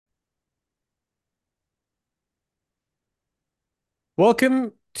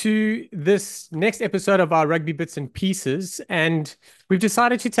Welcome to this next episode of our Rugby Bits and Pieces. And we've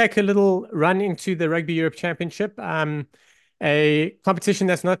decided to take a little run into the Rugby Europe Championship, a competition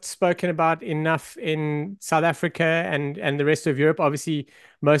that's not spoken about enough in South Africa and the rest of Europe. Obviously,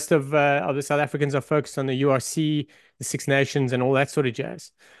 most of the South Africans are focused on the URC, the Six Nations, and all that sort of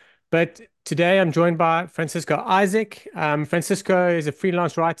jazz. But today I'm joined by Fransisco Isaac. Fransisco is a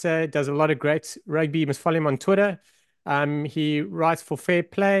freelance writer, does a lot of great rugby. You must follow him on Twitter. He writes for Fair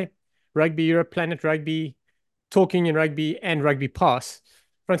Play, Rugby Europe, Planet Rugby, Talking in Rugby, and Rugby Pass.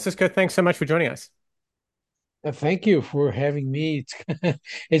 Fransisco, thanks so much for joining us. Thank you for having me.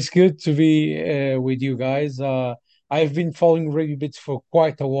 It's good to be with you guys. I've been following rugby bits for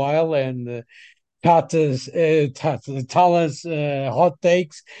quite a while, and Tata's hot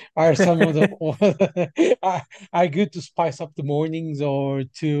takes are some of the are good to spice up the mornings or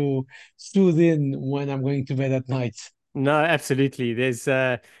to soothe in when I'm going to bed at night. No, absolutely. There's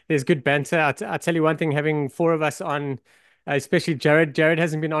good banter. I tell you one thing, having four of us on, especially Jared. Jared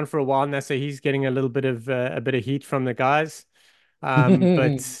hasn't been on for a while now, so he's getting a bit of heat from the guys.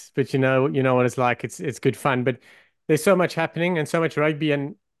 But you know what it's like. It's good fun. But there's so much happening and so much rugby,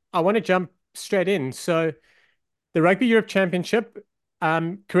 and I want to jump straight in. So the Rugby Europe Championship,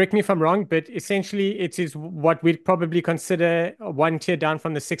 correct me if I'm wrong, but essentially it is what we'd probably consider one tier down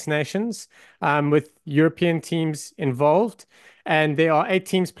from the Six Nations, with European teams involved. And there are eight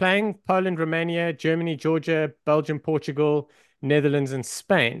teams playing: Poland, Romania, Germany, Georgia, Belgium, Portugal, Netherlands, and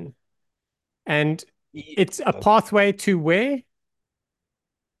Spain. And it's a pathway to where?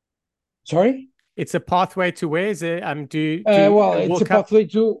 Sorry? It's a pathway to where? Is it do Well, the it's World a Cup? pathway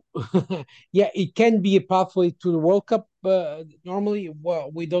to, yeah, it can be a pathway to the World Cup. Normally,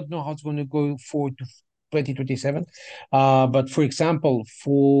 well, we don't know how it's going to go for to 2027. But for example,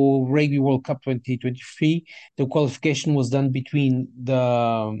 for Rugby World Cup 2023, the qualification was done between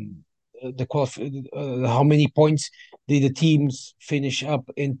how many points did the teams finish up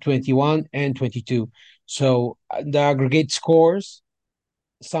in 21 and 22. So the aggregate scores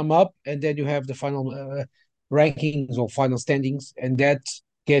sum up, and then you have the final rankings or final standings, and that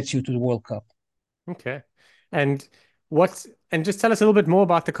gets you to the World Cup. Okay. And and just tell us a little bit more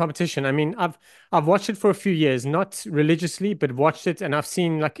about the competition. I mean, I've watched it for a few years, not religiously, but watched it, and I've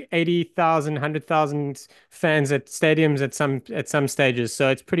seen like 80,000, 100,000 fans at stadiums at some stages. So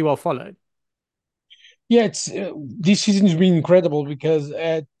it's pretty well followed. Yeah, it's this season's been incredible because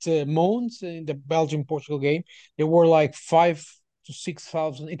at Mons in the Belgium Portugal game, there were like 5 to 6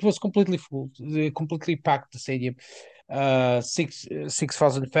 thousand. It was completely full, they completely packed the stadium.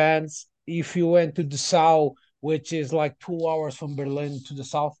 6,000 fans. If you went to the south, which is like 2 hours from Berlin to the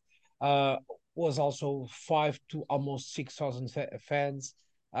south, uh, was also 5 to almost 6,000 fans.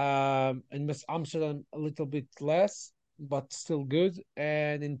 In Amsterdam, a little bit less, but still good.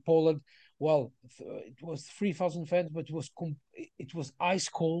 And in Poland, well, it was 3,000 fans, but it was ice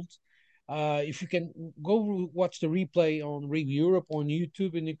cold. If you can go watch the replay on Rugby Europe on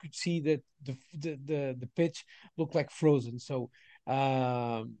YouTube, and you could see that the pitch looked like frozen. So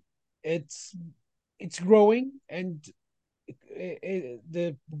um, it's it's growing, and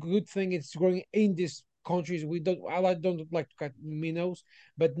the good thing it's growing in these countries. We don't I don't like to cut minnows,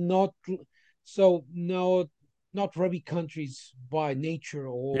 but not not rugby countries by nature,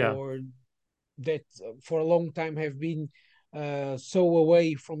 Yeah. or that for a long time have been so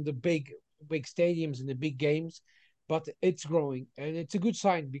away from the big stadiums and the big games, but it's growing, and it's a good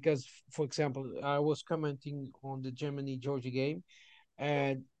sign because, for example, I was commenting on the Germany Georgia game,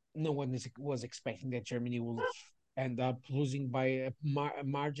 and no one was expecting that Germany will end up losing by a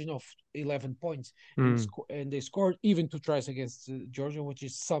margin of 11 points, Mm. and they scored even two tries against Georgia, which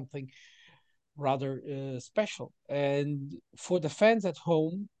is something rather special. And for the fans at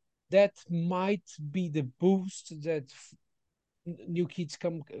home, that might be the boost that new kids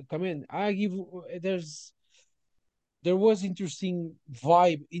come in. I give there was interesting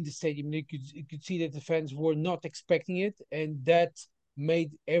vibe in the stadium. You could see that the fans were not expecting it, and that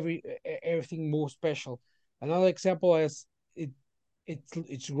made everything more special. Another example, as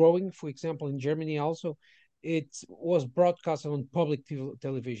it's growing. For example, in Germany also, it was broadcast on public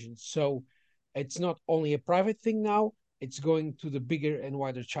television. So it's not only a private thing now; it's going to the bigger and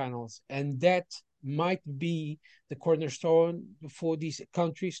wider channels, and that might be the cornerstone for these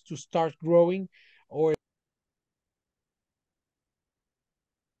countries to start growing. Or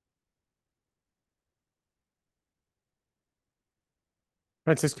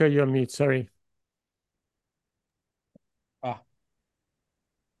Francisco, you're on mute. Sorry. ah,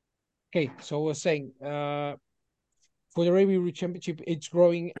 okay, so I was saying, for the Rugby Championship, it's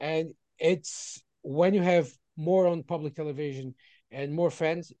growing, and it's when you have more on public television and more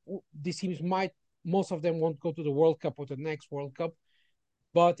fans, these teams might, most of them won't go to the World Cup or the next World Cup,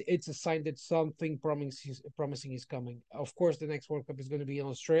 but it's a sign that something promising is coming. Of course, the next World Cup is going to be in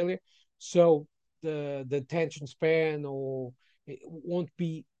Australia, so the attention span or it won't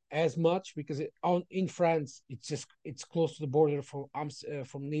be as much because in France it's close to the border from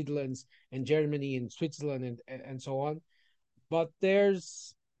Netherlands and Germany and Switzerland and so on. But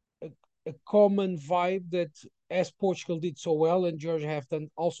there's a, a common vibe that as Portugal did so well and Georgia have done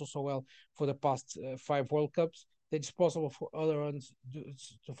also so well for the past five World Cups, that it's possible for other ones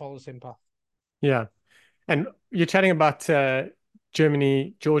to follow the same path. Yeah. And you're chatting about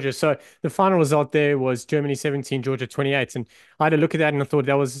Germany, Georgia. So the final result there was Germany 17, Georgia 28. And I had a look at that and I thought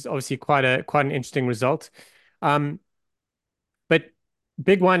that was obviously quite an interesting result. Um, but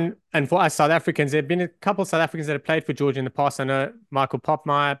big one, and for us South Africans, there have been a couple of South Africans that have played for Georgia in the past. I know Michael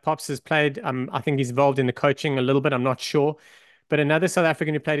Pops has played. I think he's involved in the coaching a little bit. I'm not sure. But another South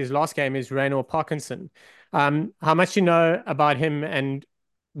African who played his last game is Rayner Parkinson. How much do you know about him and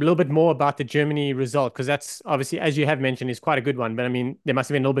a little bit more about the Germany result? Because that's obviously, as you have mentioned, is quite a good one. But I mean, there must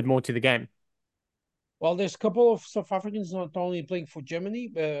have been a little bit more to the game. Well, there's a couple of South Africans not only playing for Germany,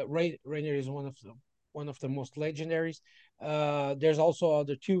 but Rayner is one of the most legendaries. There's also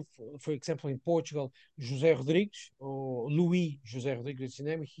other two, for example, in Portugal, José Rodrigues or Luis José Rodrigues, his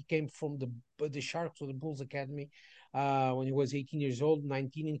name. He came from the Sharks or the Bulls Academy when he was 18 years old,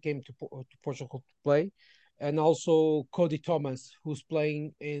 19, and came to Portugal to play. And also Cody Thomas, who's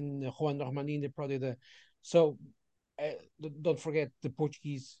playing in Juan Normandie in the Pro D. So uh, don't forget the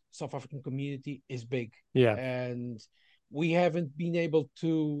Portuguese South African community is big, Yeah, and we haven't been able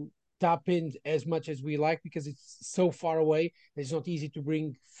to tap in as much as we like because it's so far away. It's not easy to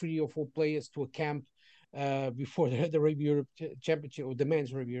bring 3 or 4 players to a camp before the Rugby Europe Championship or the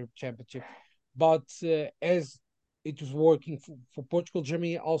Men's Rugby Europe Championship. But as it was working for Portugal,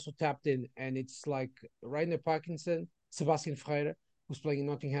 Germany also tapped in, and it's like Rayner Parkinson, Sebastian Ferreira, who's playing in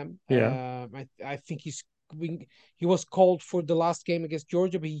Nottingham. yeah, I think he was called for the last game against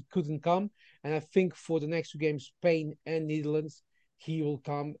Georgia, but he couldn't come. And I think for the next 2 games, Spain and Netherlands, he will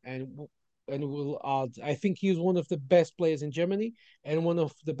come and will add. I think he's one of the best players in Germany and one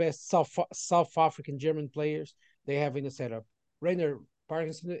of the best South African German players they have in the setup. Rayner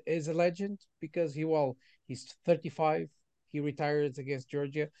Parkinson is a legend because he's 35. He retired against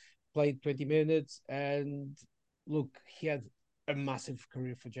Georgia, played 20 minutes, and look, he had a massive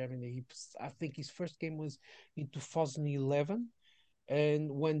career for Germany. I think his first game was in 2011,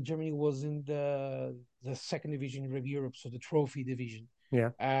 and when Germany was in the second division in Rugby Europe, so the trophy division,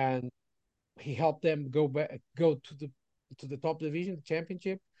 yeah. and he helped them go to the top division, the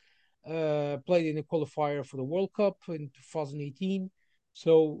championship. Played in a qualifier for the World Cup in 2018.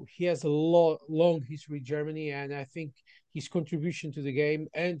 So he has a long history in Germany, and I think his contribution to the game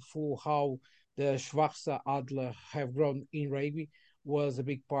and for how the Schwarze Adler have grown in rugby was a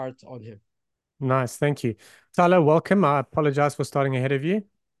big part on him. Nice, thank you. Tyler, welcome. I apologize for starting ahead of you.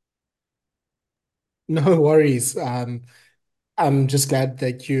 No worries. I'm just glad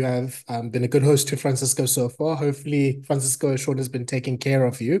that you have been a good host to Francisco so far. Hopefully, Francisco Sean has been taking care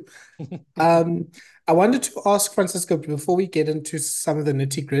of you. Um, I wanted to ask Francisco before we get into some of the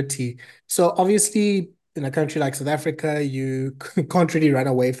nitty-gritty. So obviously, in a country like South Africa, you can't really run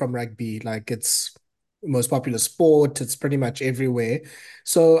away from rugby. Like it's the most popular sport. It's pretty much everywhere.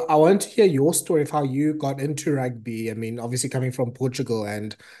 So I want to hear your story of how you got into rugby. I mean, obviously coming from Portugal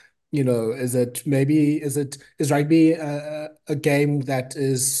and is rugby a game that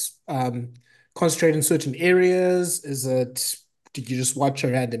is concentrated in certain areas? Did you just watch a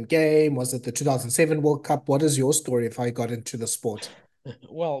random game? Was it the 2007 World Cup? What is your story of how you got into the sport?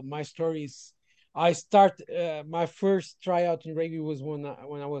 Well, my story is I start my first tryout in rugby was when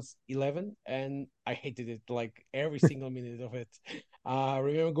I was 11, and I hated it like every single minute of it. I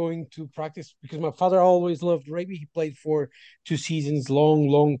remember going to practice because my father always loved rugby. He played for 2 seasons,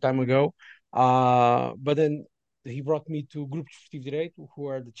 long time ago. But then he brought me to Group 58, who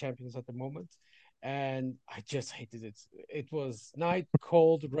are the champions at the moment, and I just hated it. It was night,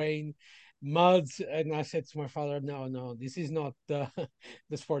 cold, rain, mud, and I said to my father, "No, this is not the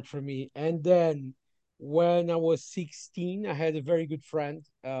the sport for me." And then when I was 16, I had a very good friend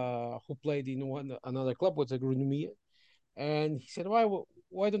who played in another club, was a Grunemia, and he said,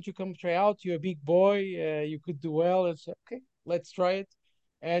 why don't you come try out? You're a big boy, you could do well." And said, "Okay, let's try it,"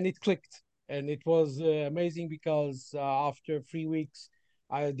 and it clicked, and it was amazing because after 3 weeks.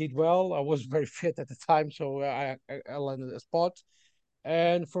 I did well. I was very fit at the time, so I landed a spot,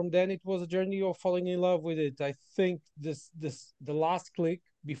 and from then it was a journey of falling in love with it. I think the last click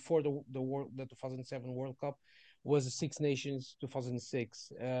before the 2007 World Cup was the Six Nations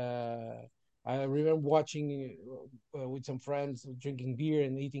 2006. I remember watching with some friends, drinking beer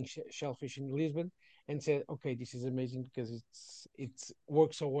and eating shellfish in Lisbon, and said, "Okay, this is amazing because it's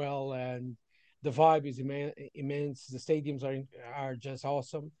works so well and the vibe is immense. The stadiums are just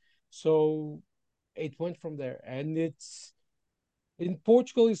awesome." So it went from there, and it's in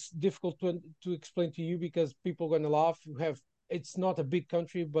Portugal. It's difficult to explain to you because people are gonna laugh. You have It's not a big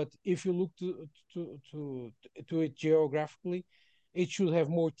country, but if you look to it geographically, it should have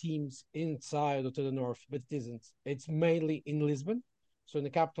more teams inside or to the north, but it isn't. It's mainly in Lisbon. So in the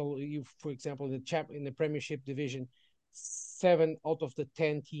capital, you, for example, in the Premiership division, 7 out of the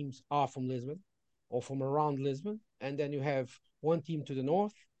 10 teams are from Lisbon or from around Lisbon, and then you have one team to the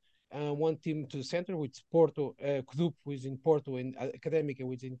north, one team to the center, which is Porto, Clube, who is in Porto, and Académica,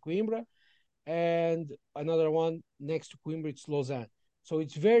 which is in Coimbra, and another one next to Coimbra, it's Lausanne. So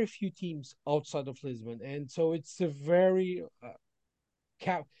it's very few teams outside of Lisbon, and so it's a very,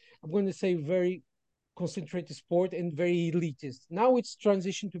 I'm going to say, very concentrated sport and very elitist. Now it's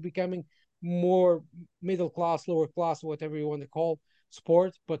transitioned to becoming more middle class, lower class, whatever you want to call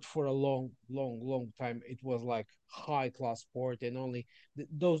sport. But for a long time, it was like high class sport, and only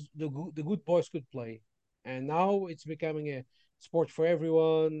the good boys could play. And now it's becoming a sport for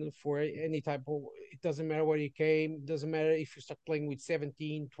everyone, for any type of. It doesn't matter where you came. It doesn't matter if you start playing with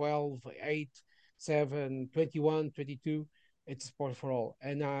 17, 12, 8, 7, 21, 22. It's sport for all,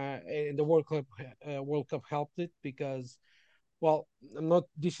 and the World Cup helped it because, well, I'm not.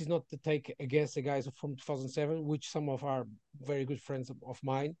 This is not to take against the guys from 2007, which some of are very good friends of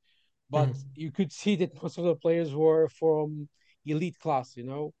mine, but Mhm. you could see that most of the players were from elite class,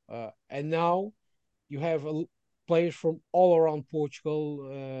 and now you have players from all around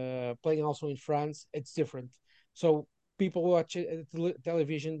Portugal playing also in France. It's different. So people watch it at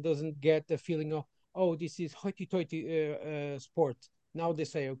television doesn't get the feeling of, oh, this is hoity-toity sport. Now they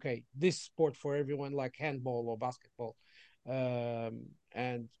say, okay, this sport for everyone, like handball or basketball.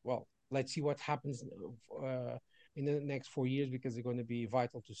 And well, let's see what happens in the next 4 years, because they're going to be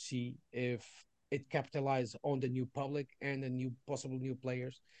vital to see if it capitalizes on the new public and the new possible new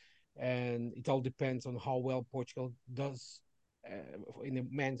players, and it all depends on how well Portugal does in the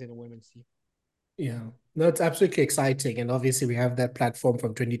men's and the women's team. Yeah, no, it's absolutely exciting. And obviously, we have that platform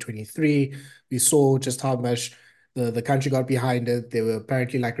from 2023. We saw just how much the country got behind it. There were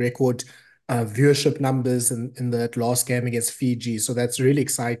apparently like record viewership numbers in that last game against Fiji. So that's really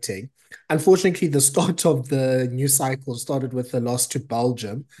exciting. Unfortunately, the start of the new cycle started with the loss to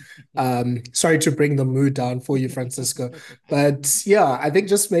Belgium. Sorry to bring the mood down for you, Fransisco. But yeah, I think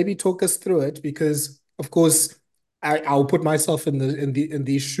just maybe talk us through it because, of course, I'll put myself in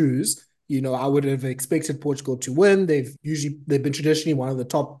these shoes. I would have expected Portugal to win. They've been traditionally one of the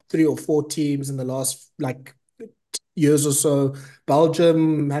top 3 or 4 teams in the last like years or so.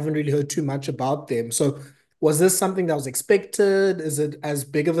 Belgium, haven't really heard too much about them. So was this something that was expected? Is it as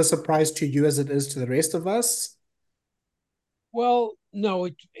big of a surprise to you as it is to the rest of us? Well, no,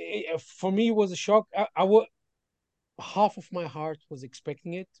 for me it was a shock. Half of my heart was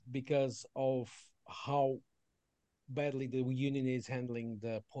expecting it because of how badly the union is handling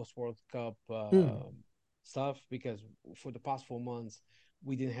the post World Cup Hmm. stuff. Because for the past 4 months,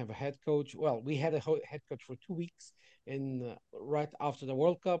 we didn't have a head coach. Well, we had a head coach for 2 weeks, and right after the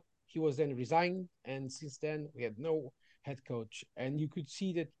World Cup, he was then resigned, and since then we had no head coach. And you could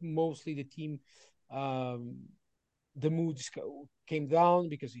see that mostly the team, um, the mood came down,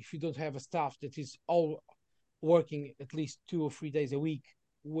 because if you don't have a staff that is all working at least 2 or 3 days a week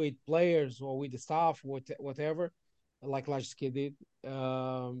with players or with the staff, whatever, like Lajski did,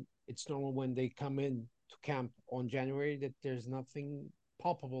 it's normal when they come in to camp on January that there's nothing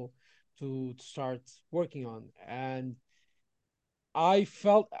palpable to start working on. And I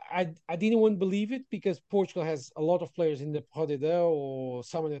didn't want to believe it, because Portugal has a lot of players in the Pro de Deux or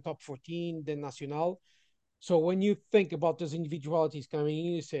some in the top 14, then Nacional. So when you think about those individualities coming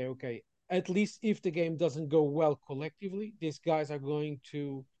in, you say, okay, at least if the game doesn't go well collectively, these guys are going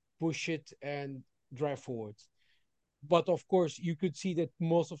to push it and drive forward. But of course, you could see that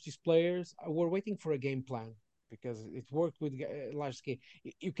most of these players were waiting for a game plan, because it worked with large scale.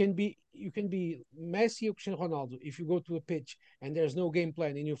 You can be Messi or Cristiano Ronaldo. If you go to a pitch and there's no game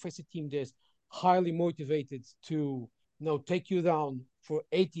plan, and you face a team that's highly motivated to take you down for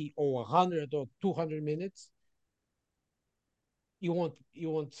 80 or 100 or 200 minutes, you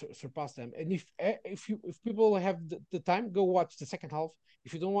won't surpass them. And if people have the time, go watch the second half.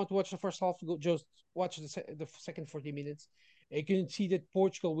 If you don't want to watch the first half, go just watch the second 40 minutes. You can see that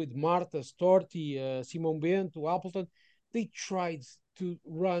Portugal with Marta, Storti, Simon Bento, Appleton, they tried to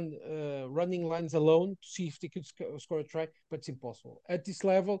run running lines alone to see if they could score a try, but it's impossible at this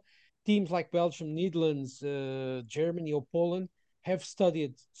level. Teams like Belgium, Netherlands, Germany, or Poland have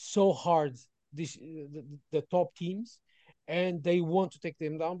studied so hard the top teams, and they want to take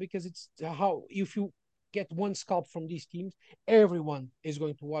them down because it's how if you get one scalp from these teams, everyone is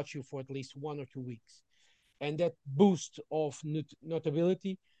going to watch you for at least 1 or 2 weeks, and that boost of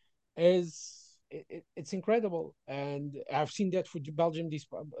notability is it's incredible. And I've seen that for Belgium this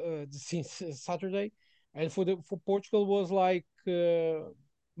since Saturday, and for Portugal was like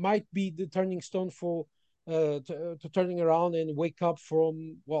might be the turning stone for to turning around and wake up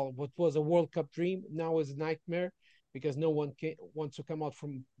from well what was a World Cup dream now is a nightmare because no one wants to come out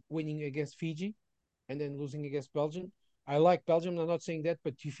from winning against Fiji and then losing against Belgium. I like Belgium. I'm not saying that,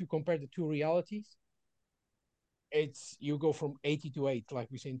 but if you compare the two realities, it's you go from 80 to 8 like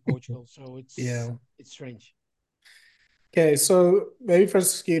we say in Portugal, so Yeah. it's strange. Okay, so maybe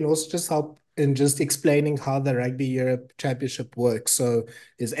Francisco, you can also just help in just explaining how the Rugby Europe Championship works. So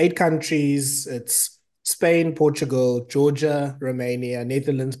there's 8 countries. It's Spain, Portugal, Georgia, Romania,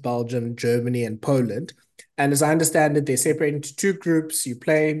 Netherlands, Belgium, Germany, and Poland. And as I understand it, they're separated into 2 groups. You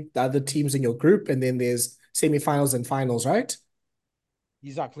play the other teams in your group, and then there's semifinals and finals, right?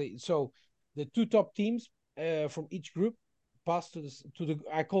 Exactly. So the two top teams from each group pass to the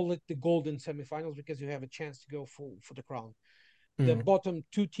I call it the golden semifinals because you have a chance to go for the crown. The Mm. bottom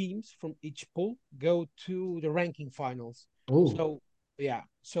two teams from each pool go to the ranking finals. Oh. So yeah.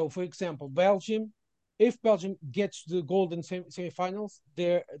 So for example, Belgium, if Belgium gets to the golden semifinals,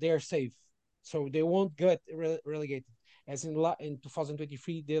 they're safe. So they won't get relegated. As in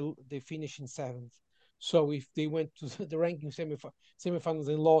 2023, they finish in seventh. So if they went to the ranking semifinals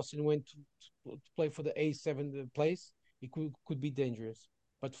and lost and went to play for the A7 place, it could be dangerous.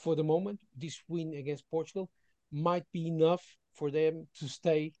 But for the moment, this win against Portugal might be enough for them to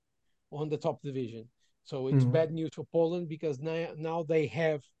stay on the top division. So it's Mm. bad news for Poland because now they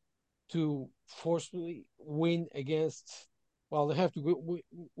have to forcefully win against. Well, they have to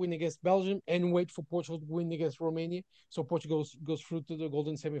win against Belgium and wait for Portugal to win against Romania. So Portugal goes through to the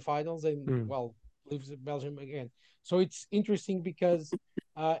golden semifinals and Mm. well leaves Belgium again. So it's interesting because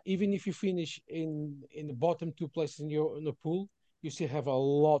even if you finish in the bottom two places in the pool, you still have a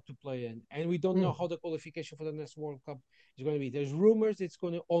lot to play in, and we don't know Mm. how the qualification for the next World Cup is going to be. There's rumors it's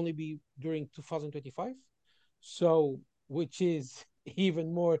going to only be during 2025, so which is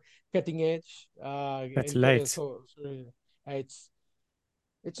even more cutting edge. That's And late.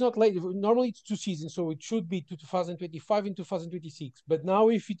 it's not late. Normally it's 2 seasons, so it should be to 2025 and 2026. But now,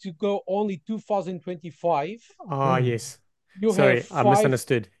 if it's to go only 2025, Ah, Mm. yes. you have Sorry, I five.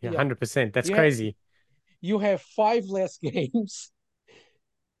 misunderstood. Yeah, Yeah, 100%. That's yeah, crazy. you have five less games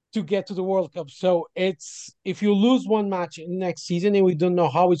to get to the World Cup. So it's if you lose one match in next season, and we don't know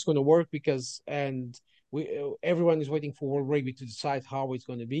how it's going to work because and we everyone is waiting for World Rugby to decide how it's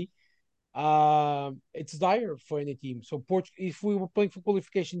going to be. It's dire for any team. So if we were playing for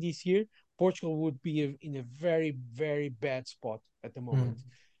qualification this year, Portugal would be in a very, very bad spot at the Mm. moment.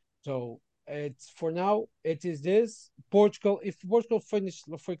 So it's for now, it is this Portugal. If Portugal finished,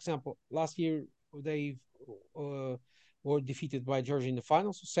 for example, last year they uh, were defeated by Georgia in the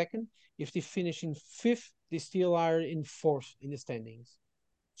finals, so second. If they finish in fifth, they still are in fourth in the standings.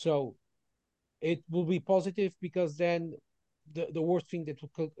 So it will be positive because then the worst thing that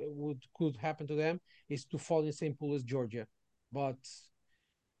could happen to them is to fall in the same pool as Georgia. But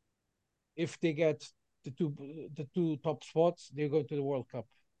if they get the two top spots, they go to the World Cup.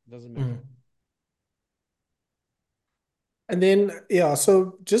 Doesn't matter. Mm. And then, yeah,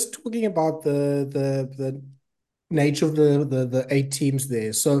 so just talking about the nature of the 8 teams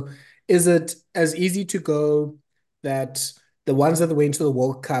there. So is it as easy to go that the ones that went to the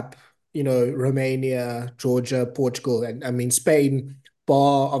World Cup, Romania, Georgia, Portugal, and I mean Spain,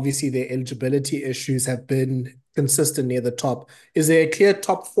 bar obviously their eligibility issues have been consistent near the top. Is there a clear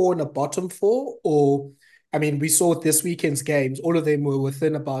top four and a bottom four? Or I mean, we saw with this weekend's games, all of them were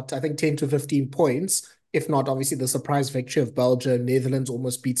within about, I think, 10 to 15 points. If not, obviously, the surprise victory of Belgium, Netherlands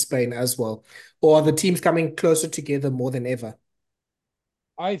almost beat Spain as well. Or are the teams coming closer together more than ever?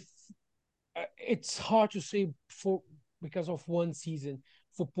 I it's hard to say for because of one season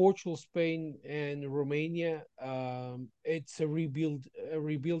for Portugal, Spain, and Romania. It's a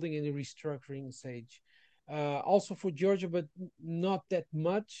rebuilding and a restructuring stage. Also for Georgia, but not that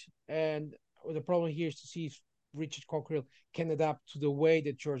much. And the problem here is to see if Richard Cockerill can adapt to the way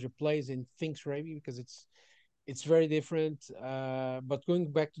that Georgia plays and thinks rugby because it's very different. But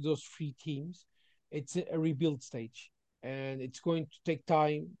going back to those three teams, it's a rebuild stage, and it's going to take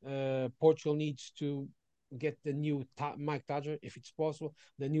time. Portugal needs to get the new Mike Tadger if it's possible,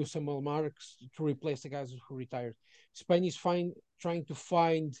 the new Samuel Marks to replace the guys who retired. Spain is trying to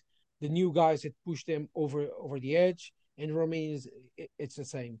find the new guys that push them over the edge, and Romania is it's the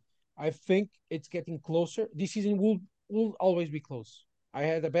same. I think it's getting closer. This season will always be close. I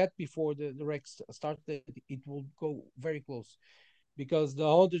had a bet before the Rex started that it will go very close because the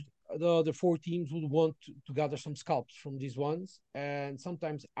other four teams would want to gather some scalps from these ones, and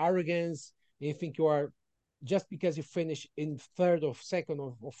sometimes arrogance. You think you are just because you finish in third or second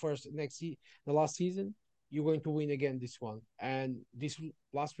or first the last season, you're going to win again this one. And this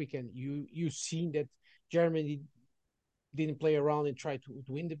last weekend, you seen that Germany didn't play around and try to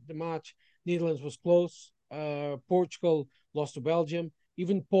win the match. Netherlands was close. Portugal lost to Belgium.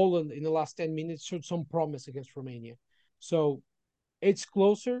 Even Poland in the last 10 minutes showed some promise against Romania. So it's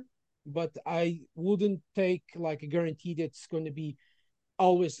closer, but I wouldn't take like a guarantee that it's going to be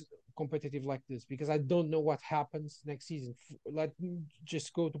always competitive like this because I don't know what happens next season. Let me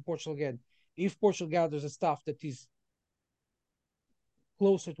just go to Portugal again. If Portugal gathers a staff that is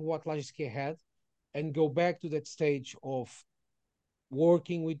closer to what Lagisquet had and go back to that stage of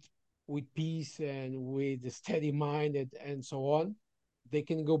working with peace and with a steady mind and so on, they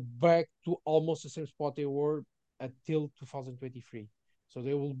can go back to almost the same spot they were until 2023. So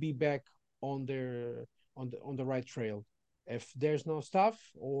they will be back on their on the right trail. If there's no stuff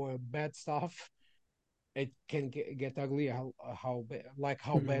or bad stuff, it can get ugly. How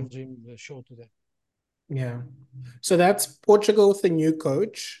Mm. Belgium showed to them. Yeah. So that's Portugal with a new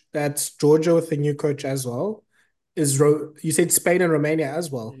coach. That's Georgia with a new coach as well. You said Spain and Romania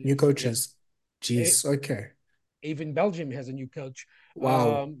as well, new Yeah, coaches. Eh, Jeez. Okay. even Belgium has a new coach.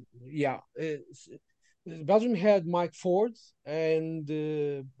 Wow. Yeah, Belgium had Mike Ford and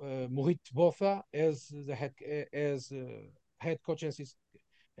Mohit Botha as the head coach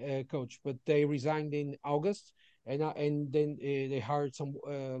and coach, but they resigned in August, and then they hired some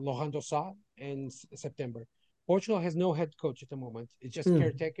Laurent Dossat in September. Portugal has no head coach at the moment. It's just Mm.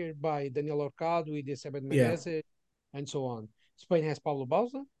 caretaker by Daniel Orcado with Seven Yeah. Menezes and so on. Spain has Pablo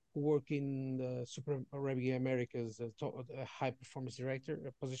Bauza, who work in the Super Rugby Americas high performance director,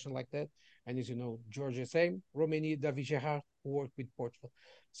 a position like that. And as you know, Georgia same. Romania, David Gerrard, who work with Portugal. Mm.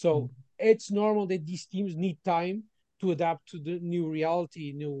 So it's normal that these teams need time to adapt to the new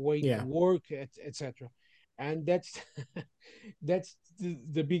reality, new way to Yeah. work, etc. And that's that's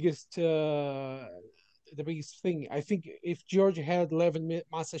the biggest thing. I think if Georgia had 11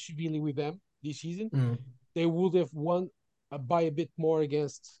 Masashvili with them this season, Mm. they would have won by a bit more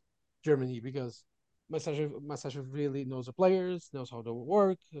against Germany because Masashvili knows the players, knows how to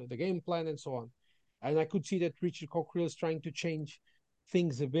work, the game plan, and so on. And I could see that Richard Cockerill is trying to change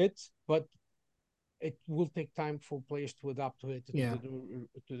things a bit, but it will take time for players to adapt to it Yeah.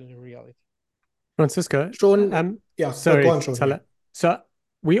 to the new reality. Francisco, Sean, yeah, no, go sorry, on, Sean. Yeah. Salah. So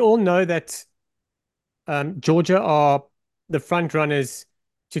we all know that Georgia are the front runners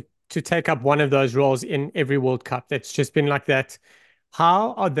to take up one of those roles in every World Cup. That's just been like that.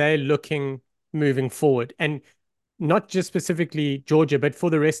 How are they looking moving forward? And not just specifically Georgia, but for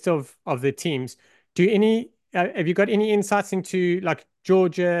the rest of the teams. Do any have you got any insights into like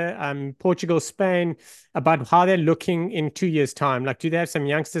Georgia, Portugal, Spain about how they're looking in 2 years' time? Like, do they have some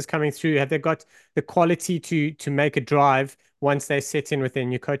youngsters coming through? Have they got the quality to make a drive once they set in with their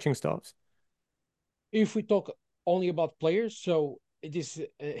new coaching staffs? If we talk only about players, so it is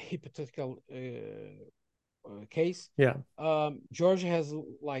a hypothetical case. Yeah, Georgia has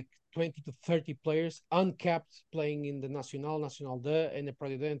like 20 to 30 players uncapped playing in the Nacional 2, and the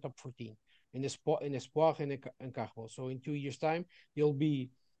President top 14 in Espoir and Carro. So in 2 years' time, they'll be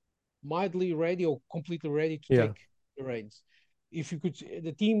mildly ready or completely ready to yeah, take the reins. If you could,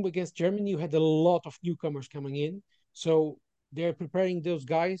 the team against Germany, you had a lot of newcomers coming in, so they're preparing those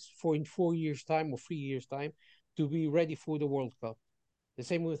guys for in 4 years' time or 3 years' time to be ready for the World Cup. The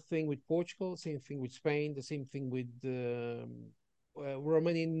same thing with Portugal, same thing with Spain, the same thing with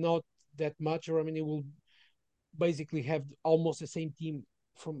Romania. Not that much. Romania will basically have almost the same team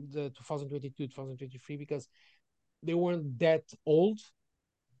from the 2022 2023 because they weren't that old,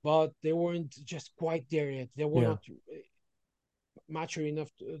 but they weren't just quite there yet. They were yeah. not mature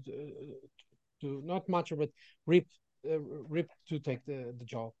enough to not mature, but rip rip to take the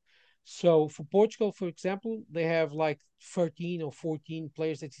job. So for Portugal, for example, they have like 13 or 14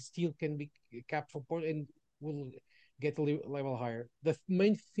 players that still can be capped for Portugal and will get a level higher. The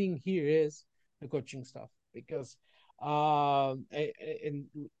main thing here is the coaching stuff because and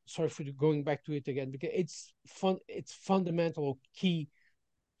sorry for going back to it again because it's fundamental key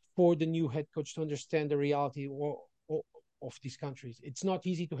for the new head coach to understand the reality of these countries. It's not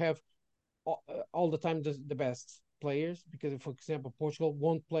easy to have all the time the best players, because for example Portugal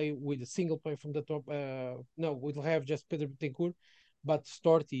won't play with a single player from the top. No, we'll have just Pedro Betancourt, but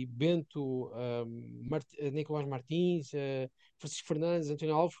Storti, Bento, Nicolas Martins, Francisco Fernandes,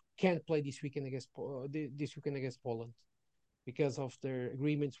 Antonio Alves can't play this weekend this weekend against Poland because of their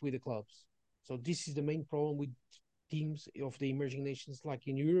agreements with the clubs. So this is the main problem with teams of the emerging nations like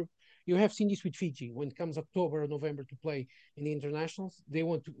in Europe. You have seen this with Fiji. When it comes October or November to play in the internationals, they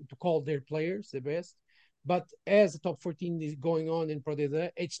want to call their players the best. But as the top 14 is going on in Pro D,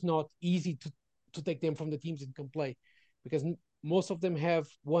 it's not easy to take them from the teams that can play, because most of them have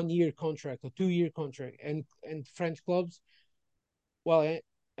 1 year contract or 2 year contract, and French clubs, well,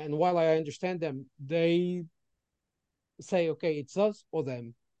 and while I understand them, they say, okay, it's us or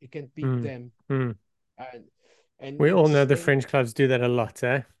them. It can't be Mm. them. Mm. And and We all know it's the French clubs do that a lot,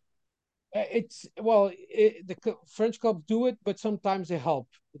 eh? it's well, French clubs do it, but sometimes they help.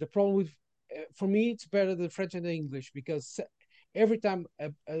 The problem with for me, it's better the French and the English, because every time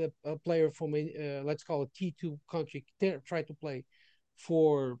a player from a let's call it T2 country try to play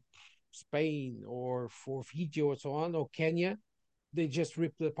for Spain or for Fiji or so on, or Kenya, they just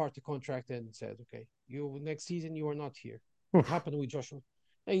ripped apart the contract and said, okay, you next season you are not here. It Oof. happened with Joshua.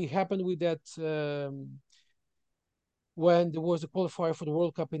 It happened with that when there was a qualifier for the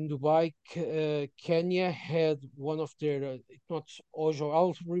World Cup in Dubai. Kenya had one of their, not Ojo,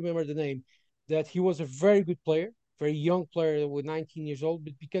 I'll remember the name, that he was a very good player, very young player with 19 years old,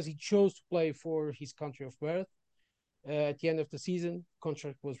 but because he chose to play for his country of birth, at the end of the season,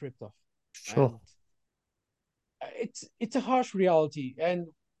 contract was ripped off. Sure. And it's a harsh reality, and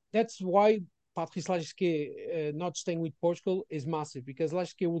that's why Patrice Lagisquet not staying with Portugal is massive, because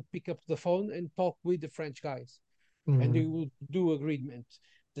Lagisquet would pick up the phone and talk with the French guys, and they Mm. would do agreement.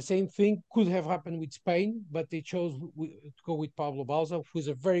 The same thing could have happened with Spain, but they chose to go with Pablo Balza, who's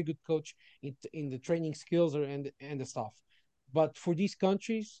a very good coach in the training skills and the stuff. But for these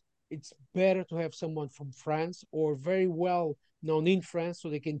countries, it's better to have someone from France or very well known in France, so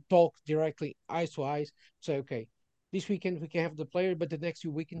they can talk directly eyes to eyes. Say, okay, this weekend we can have the player, but the next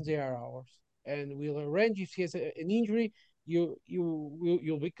 2 weekends they are ours, and we'll arrange if he has an injury.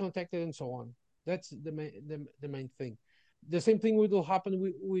 You'll be contacted and so on. That's the main thing. The same thing will happen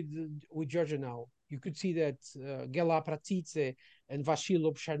with Georgia now. You could see that Gela Pratsice and Vasil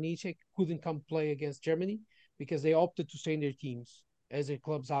Obsharnicek couldn't come play against Germany because they opted to stay in their teams as their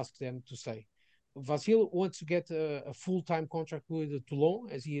clubs asked them to stay. Vasil wants to get a full-time contract with Toulon,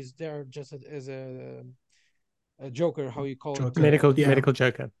 as he is there just as a joker, how you call it, Joker. Yeah. Medical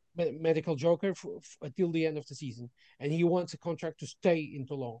joker. medical joker until the end of the season, and he wants a contract to stay in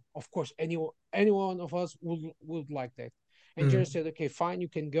Toulon. Of course, anyone of us would like that. And Jerry Mm. said, okay, fine, you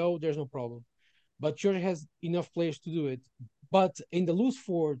can go. There's no problem. But Georgia has enough players to do it. But in the loose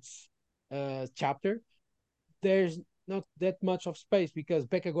forwards chapter, there's not that much of space, because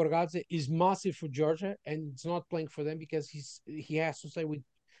Beka Gorgadze is massive for Georgia and it's not playing for them because he has to stay with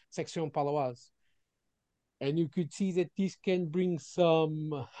Section Palawas. And you could see that this can bring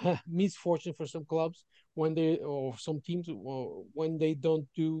some misfortune for some clubs when they, or some teams, or when they don't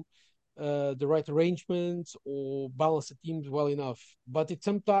do the right arrangements or balance the teams well enough. But it's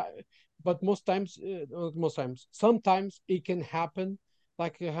sometimes, but most times, not most times, sometimes it can happen,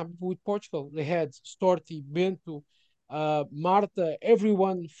 like it happened with Portugal. They had Storti, Bento, Marta,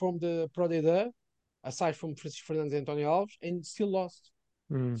 everyone from the Pro D, aside from Francisco Fernandes and Antonio Alves, and still lost.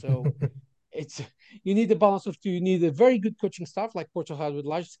 Mm. So it's, you need a balance of two. You need a very good coaching staff like Portugal had with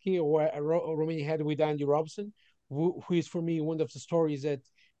Lajski, or Romania had with Andy Robson, who is for me one of the stories that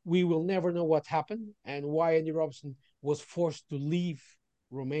we will never know what happened and why Andy Robson was forced to leave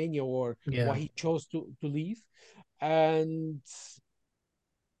Romania, or why Yeah. he chose to leave. And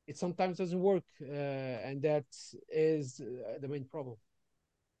it sometimes doesn't work, and that is the main problem.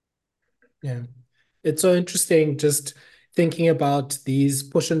 Yeah. It's so interesting just thinking about these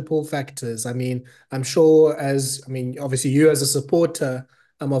push and pull factors. I mean, I'm sure obviously you as a supporter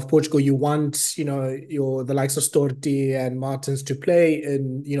of Portugal, you want, the likes of Storti and Martins to play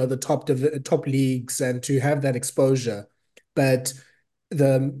in, the top leagues and to have that exposure. But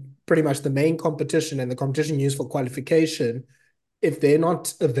the pretty much the main competition and the competition used for qualification, if they're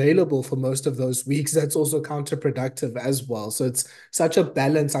not available for most of those weeks, that's also counterproductive as well. So it's such a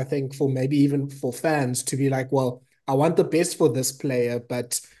balance, I think, for maybe even for fans to be like, well, I want the best for this player,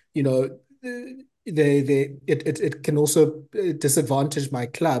 but you know, it can also disadvantage my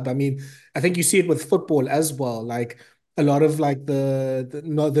club. I mean, I think you see it with football as well. Like a lot of like the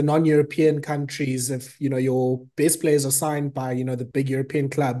non-European countries, if your best players are signed by the big European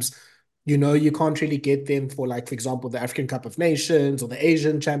clubs, You know, you can't really get them for, like, for example, the African Cup of Nations or the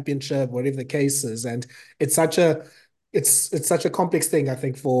Asian Championship, whatever the case is. And it's such a it's such a complex thing, I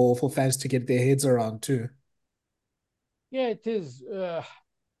think, for fans to get their heads around too. Yeah, it is.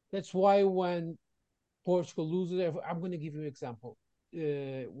 That's why when Portugal loses, I'm going to give you an example.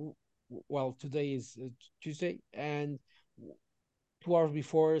 Well, today is Tuesday, and 2 hours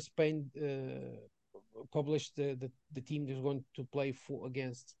before, Spain published the team that's going to play for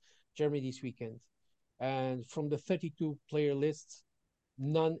against Germany this weekend. And from the 32 player list,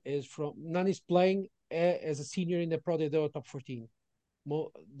 none is playing as a senior in the Pro de top 14.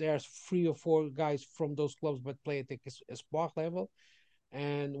 There's 3 or 4 guys from those clubs but play at the sport level,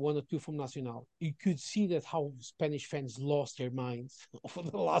 and 1 or 2 from Nacional. You could see that how Spanish fans lost their minds over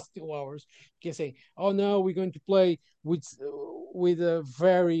the last 2 hours, because saying, "Oh no, we're going to play with a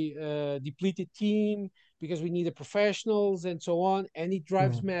very depleted team because we need the professionals and so on," and it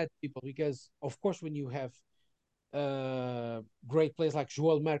drives Mm. mad people because, of course, when you have great players like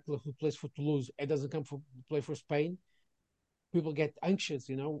Joel Merkel who plays for Toulouse and doesn't come for play for Spain, people get anxious,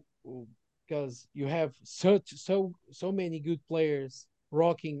 because you have so many good players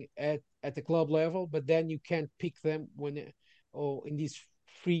rocking at the club level, but then you can't pick them in these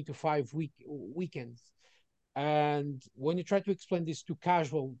 3 to 5 weekends. And when you try to explain this to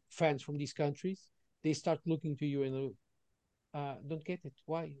casual fans from these countries, they start looking to you and don't get it.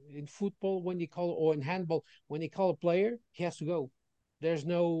 Why in football when they call or in handball when they call a player, he has to go. There's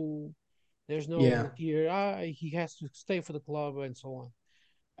no there's Yeah. no here. He has to stay for the club and so on.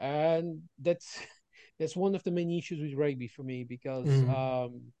 And that's that's one of the main issues with rugby for me because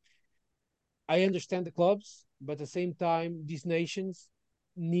Mm. I understand the clubs, but at the same time, these nations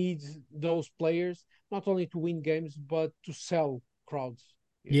need those players not only to win games but to sell crowds.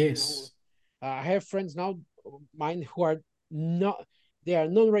 You know, Yes. I have friends now, mine who are not they are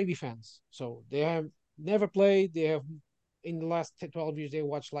non-rugby fans, so they have never played. They have in the last 12 years they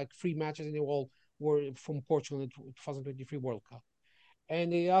watched like 3 matches, and they all were from Portugal in the 2023 World Cup.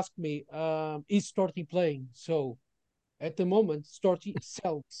 And they asked me, "Is Storti playing?" So at the moment, Storti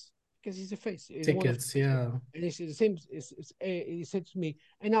sells because he's a face. He's one of the Tickets. face. Yeah. And it's the same. He said to me,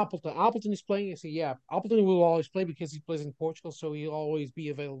 "And Appleton. Appleton is playing." I say, "Yeah, Appleton will always play because he plays in Portugal, so he'll always be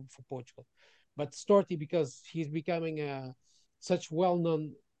available for Portugal." But Storti, because he's becoming a such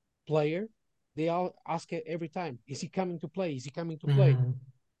well-known player, they all ask it every time, "Is he coming to play? Is he coming to play?" Mm.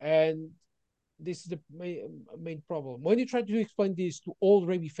 And this is the main problem. When you try to explain this to old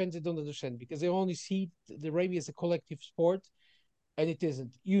rugby fans, they don't understand because they only see the rugby as a collective sport, and it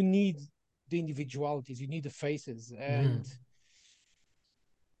isn't. You need the individualities, you need the faces, and Mm.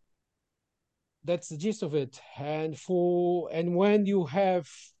 that's the gist of it. And when you have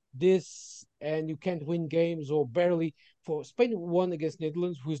this and you can't win games or barely, for Spain won against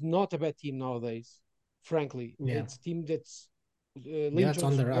Netherlands, who's not a bad team nowadays. Frankly, Yeah. it's a team that's Lynn Yeah, it's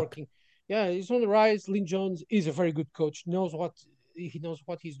on Jones the up. working. Yeah, he's on the rise. Lynn Jones is a very good coach. Knows what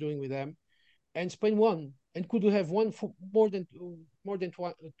he's doing with them. And Spain won and could have won for more than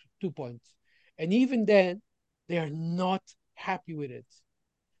 2 points. And even then, they are not happy with it.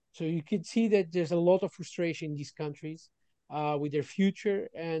 So you can see that there's a lot of frustration in these countries with their future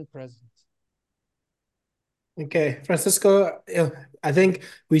and present. Okay, Francisco, I think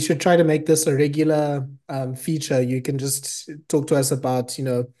we should try to make this a regular feature. You can just talk to us about,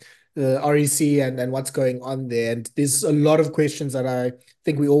 the REC and what's going on there. And there's a lot of questions that I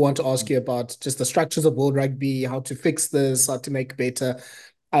think we all want to ask you about just the structures of World Rugby, how to fix this, how to make better.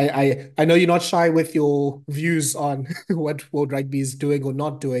 I know you're not shy with your views on what World Rugby is doing or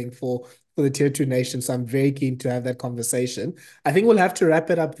not doing for the tier two nations. So I'm very keen to have that conversation. I think we'll have to wrap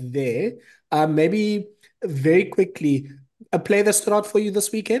it up there. Maybe very quickly, a play that stood out for you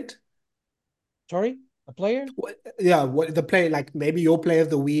this weekend? Sorry, a player? Yeah, what the play, like maybe your play of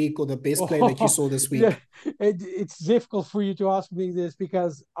the week or the best play that you Oh, saw this yeah. week. It's difficult for you to ask me this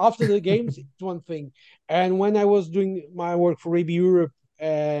because after the games, it's one thing, and when I was doing my work for AB Europe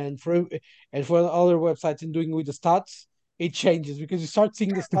and for other websites and doing with the stats, it changes because you start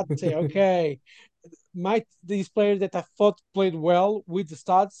seeing the stats and say, okay, might this player that I thought played well with the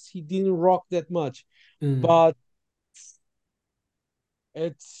stats, he didn't rock that much, Mm, but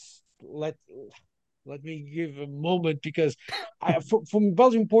it's let me give a moment because from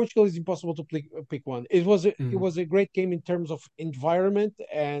Belgium Portugal it's impossible to pick one. It mm. was a great game in terms of environment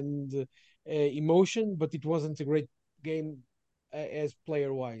and emotion, but it wasn't a great game as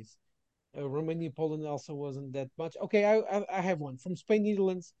player wise. Romania Poland also wasn't that much. Okay, I have one from Spain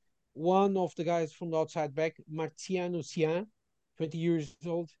Netherlands. One of the guys from the outside back, Marciano Cian, 20 years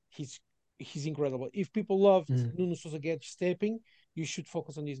old. he's incredible. If people loved Mm. Nuno Sousa get stepping, you should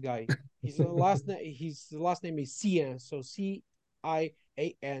focus on this guy. His last name is Cian, so Cian.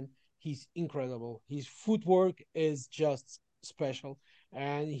 He's incredible. His footwork is just special,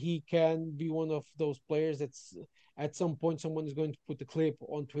 and he can be one of those players that's at some point someone is going to put a clip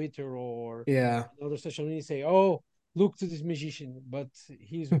on Twitter or Yeah. another social media and say, "Oh, look to this magician." But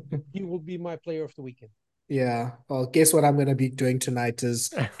he will be my player of the weekend. Yeah. Well, guess what I'm going to be doing tonight is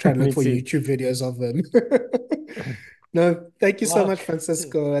trying to look Me for too. YouTube videos of them. No, thank you so Luck. much,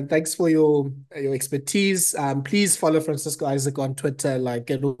 Francisco, and thanks for your expertise. Please follow Francisco Isaac on Twitter. Like,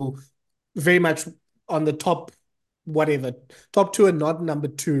 it'll very much on the top, whatever, top two and not number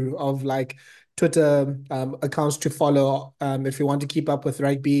two of like Twitter accounts to follow if you want to keep up with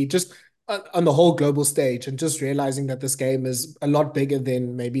rugby, just on the whole global stage, and just realizing that this game is a lot bigger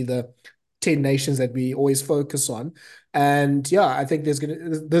than maybe the 10 nations that we always focus on. And yeah, I think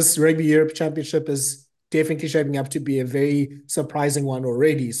this Rugby Europe Championship is definitely shaping up to be a very surprising one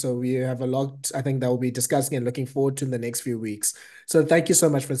already. So we have a lot, I think, that we'll be discussing and looking forward to in the next few weeks. So thank you so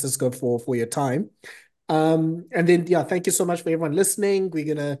much, Francisco, for your time. And then yeah, thank you so much for everyone listening.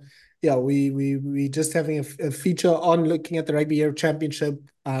 We're gonna yeah, we just having a feature on looking at the Rugby Europe Championship.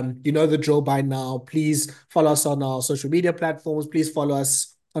 You know the drill by now. Please follow us on our social media platforms. Please follow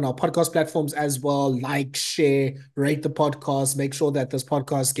us on our podcast platforms as well. Like, share, rate the podcast. Make sure that this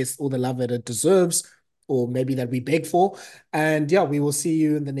podcast gets all the love that it deserves, or maybe that we beg for. And yeah, we will see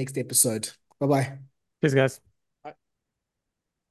you in the next episode. Bye bye. Cheers, guys.